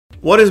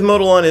What is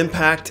Modelon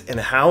Impact and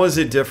how is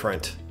it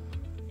different?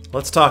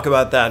 Let's talk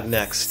about that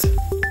next.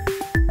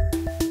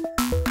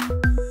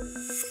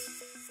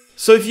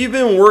 So if you've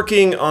been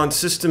working on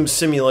system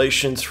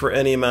simulations for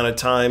any amount of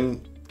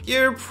time,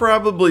 you're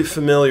probably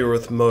familiar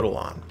with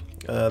Modelon.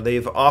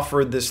 They've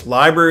offered this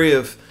library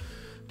of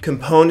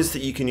components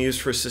that you can use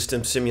for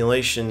system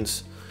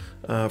simulations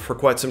for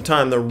quite some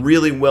time. They're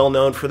really well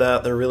known for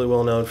that. They're really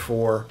well known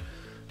for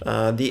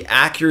the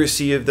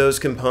accuracy of those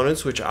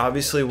components, which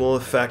obviously will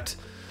affect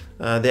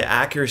the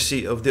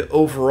accuracy of the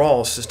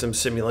overall system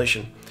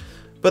simulation.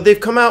 But they've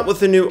come out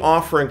with a new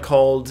offering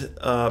called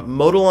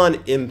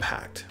Modelon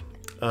Impact.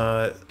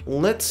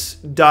 Let's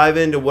dive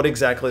into what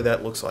exactly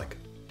that looks like.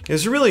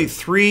 There's really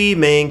three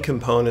main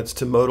components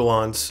to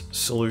Modelon's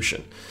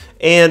solution.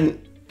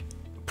 And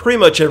pretty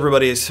much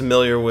everybody is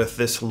familiar with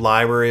this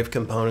library of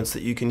components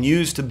that you can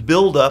use to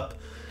build up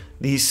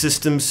these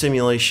system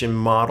simulation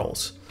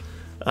models.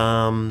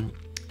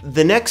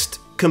 The next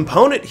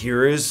component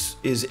here is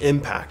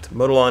Impact,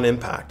 Modelon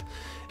Impact.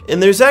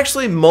 And there's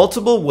actually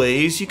multiple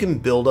ways you can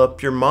build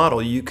up your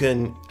model. You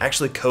can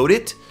actually code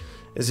it,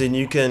 as in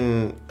you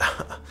can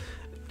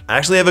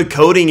actually have a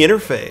coding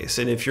interface.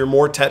 And if you're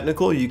more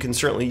technical, you can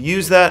certainly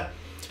use that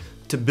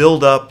to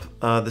build up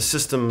the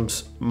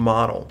system's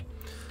model.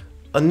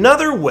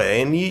 Another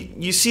way, and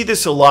you see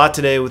this a lot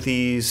today with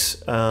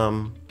these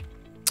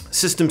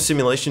system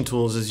simulation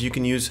tools, is you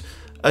can use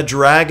a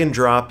drag and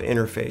drop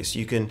interface.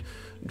 You can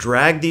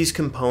drag these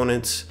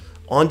components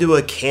onto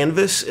a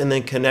canvas and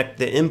then connect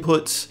the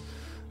inputs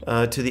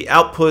to the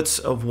outputs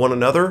of one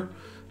another.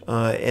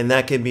 And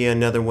that can be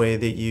another way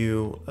that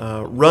you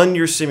run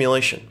your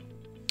simulation.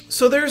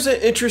 So there's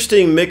an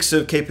interesting mix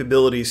of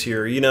capabilities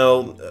here. You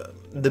know,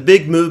 the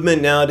big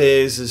movement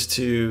nowadays is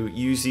to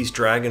use these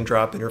drag and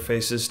drop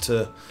interfaces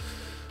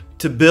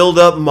to build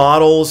up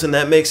models, and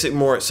that makes it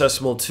more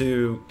accessible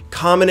to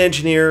common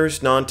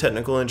engineers,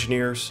 non-technical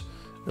engineers,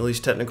 at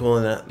least technical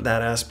in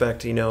that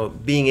aspect, you know,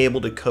 being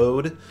able to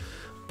code.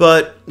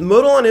 But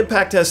Modelon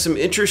Impact has some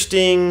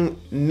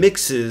interesting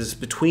mixes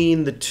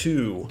between the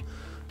two.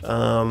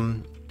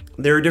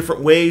 There are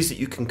different ways that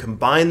you can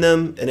combine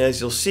them, and as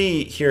you'll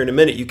see here in a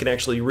minute, you can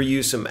actually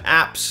reuse some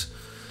apps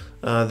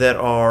that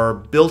are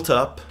built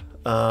up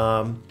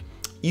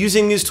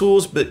using these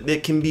tools, but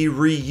it can be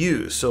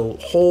reused. So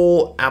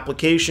whole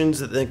applications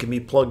that then can be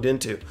plugged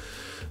into.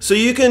 So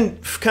you can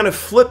kind of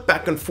flip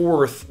back and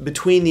forth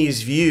between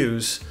these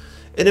views,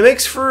 and it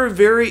makes for a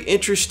very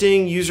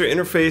interesting user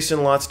interface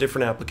in lots of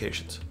different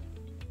applications.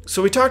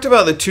 So we talked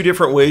about the two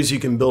different ways you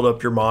can build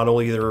up your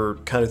model, either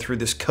kind of through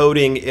this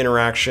coding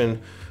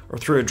interaction or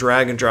through a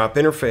drag and drop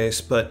interface.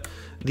 But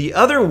the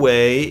other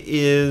way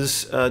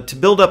is to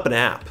build up an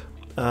app.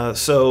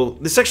 So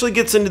this actually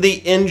gets into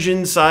the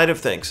engine side of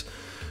things.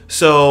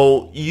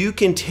 So you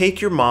can take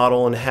your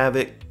model and have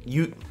it,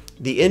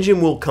 the engine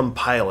will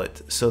compile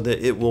it so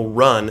that it will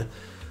run.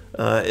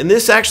 And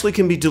this actually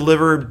can be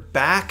delivered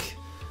back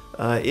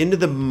into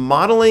the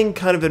modeling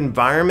kind of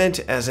environment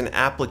as an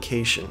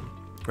application,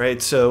 right?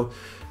 So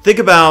think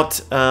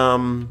about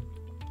the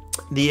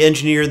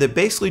engineer that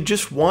basically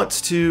just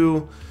wants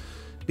to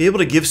be able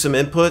to give some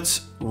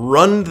inputs,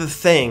 run the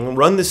thing,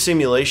 run the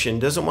simulation,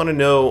 doesn't want to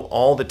know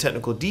all the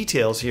technical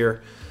details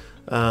here,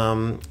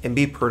 and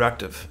be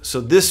productive.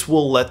 So this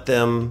will let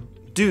them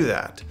do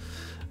that.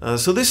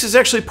 So this is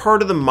actually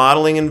part of the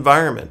modeling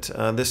environment.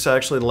 This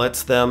actually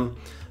lets them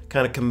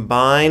kind of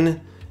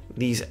combine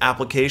these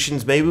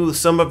applications maybe with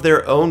some of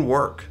their own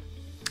work.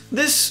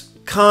 This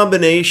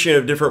combination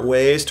of different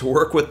ways to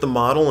work with the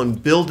model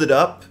and build it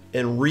up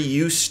and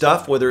reuse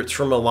stuff, whether it's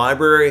from a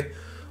library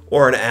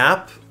or an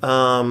app,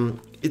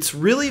 it's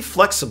really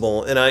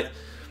flexible, and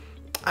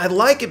I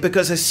like it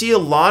because I see a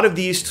lot of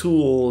these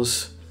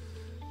tools,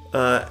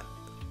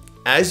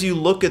 as you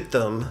look at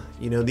them,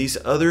 you know, these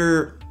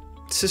other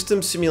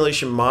system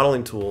simulation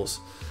modeling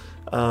tools,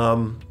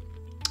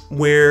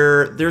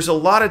 where there's a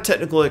lot of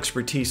technical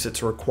expertise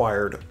that's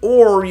required,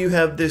 or you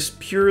have this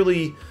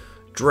purely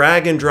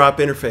drag and drop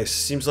interface. It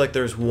seems like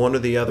there's one or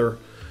the other,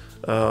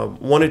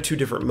 one or two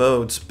different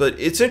modes. But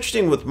it's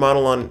interesting with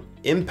Modelon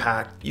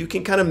Impact, you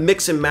can kind of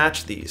mix and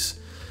match these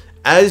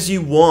as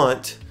you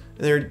want.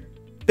 They're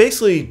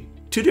basically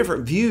two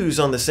different views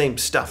on the same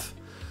stuff.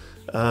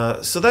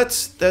 So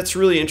that's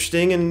really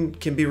interesting and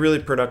can be really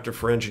productive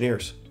for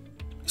engineers.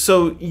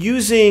 So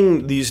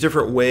using these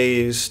different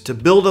ways to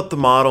build up the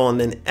model and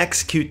then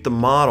execute the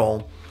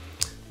model,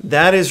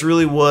 that is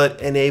really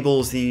what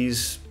enables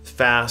these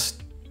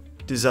fast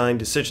design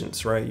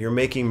decisions, right? You're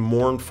making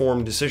more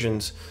informed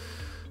decisions,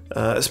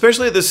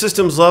 especially at the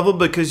systems level,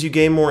 because you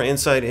gain more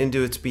insight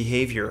into its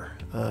behavior.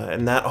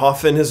 And that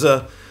often is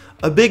a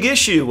big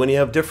issue when you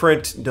have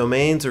different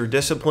domains or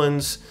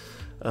disciplines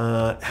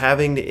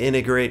having to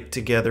integrate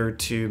together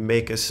to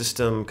make a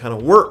system kind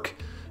of work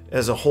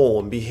as a whole,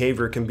 and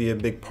behavior can be a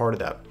big part of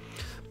that.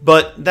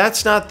 But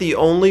that's not the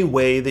only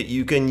way that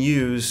you can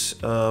use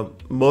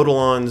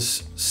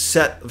Modelon's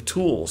set of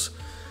tools.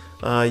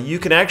 You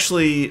can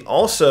actually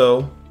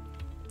also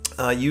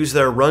use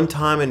their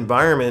runtime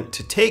environment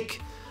to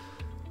take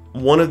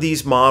one of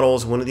these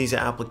models, one of these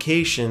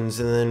applications,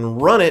 and then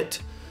run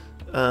it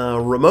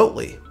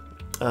remotely.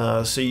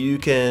 So you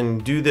can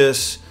do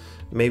this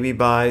maybe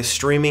by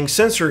streaming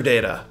sensor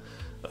data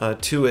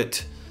to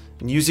it,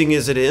 and using it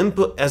as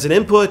an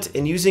input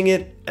and using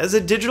it as a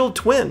digital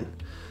twin.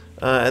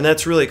 And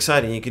that's really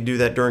exciting. You can do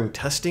that during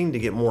testing to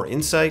get more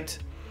insight.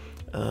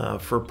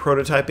 For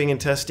prototyping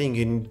and testing,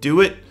 you can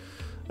do it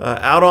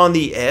out on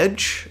the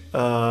edge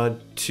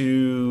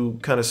to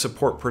kind of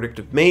support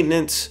predictive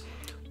maintenance,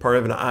 part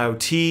of an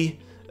IoT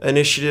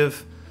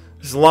initiative.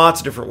 There's lots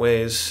of different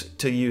ways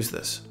to use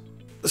this.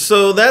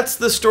 So that's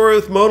the story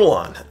with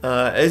Modelon.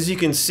 As you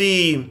can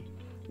see,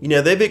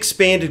 they've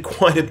expanded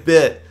quite a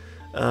bit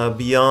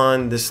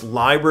beyond this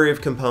library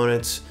of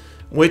components,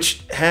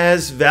 which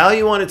has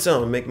value on its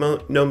own. Make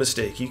no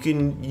mistake. You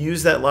can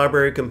use that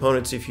library of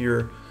components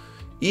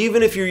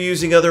even if you're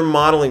using other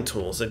modeling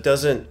tools. It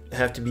doesn't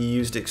have to be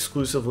used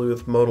exclusively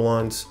with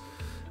Modelon's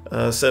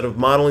set of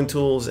modeling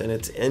tools and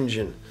its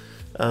engine.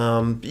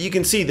 But you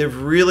can see they've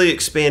really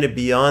expanded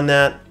beyond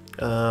that.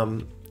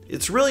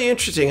 It's really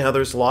interesting how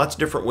there's lots of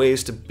different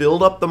ways to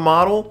build up the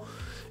model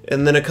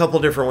and then a couple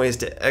different ways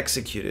to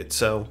execute it.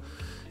 So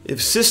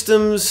if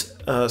systems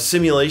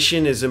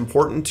simulation is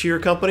important to your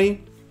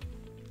company,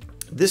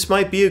 this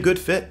might be a good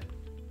fit.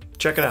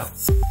 Check it out.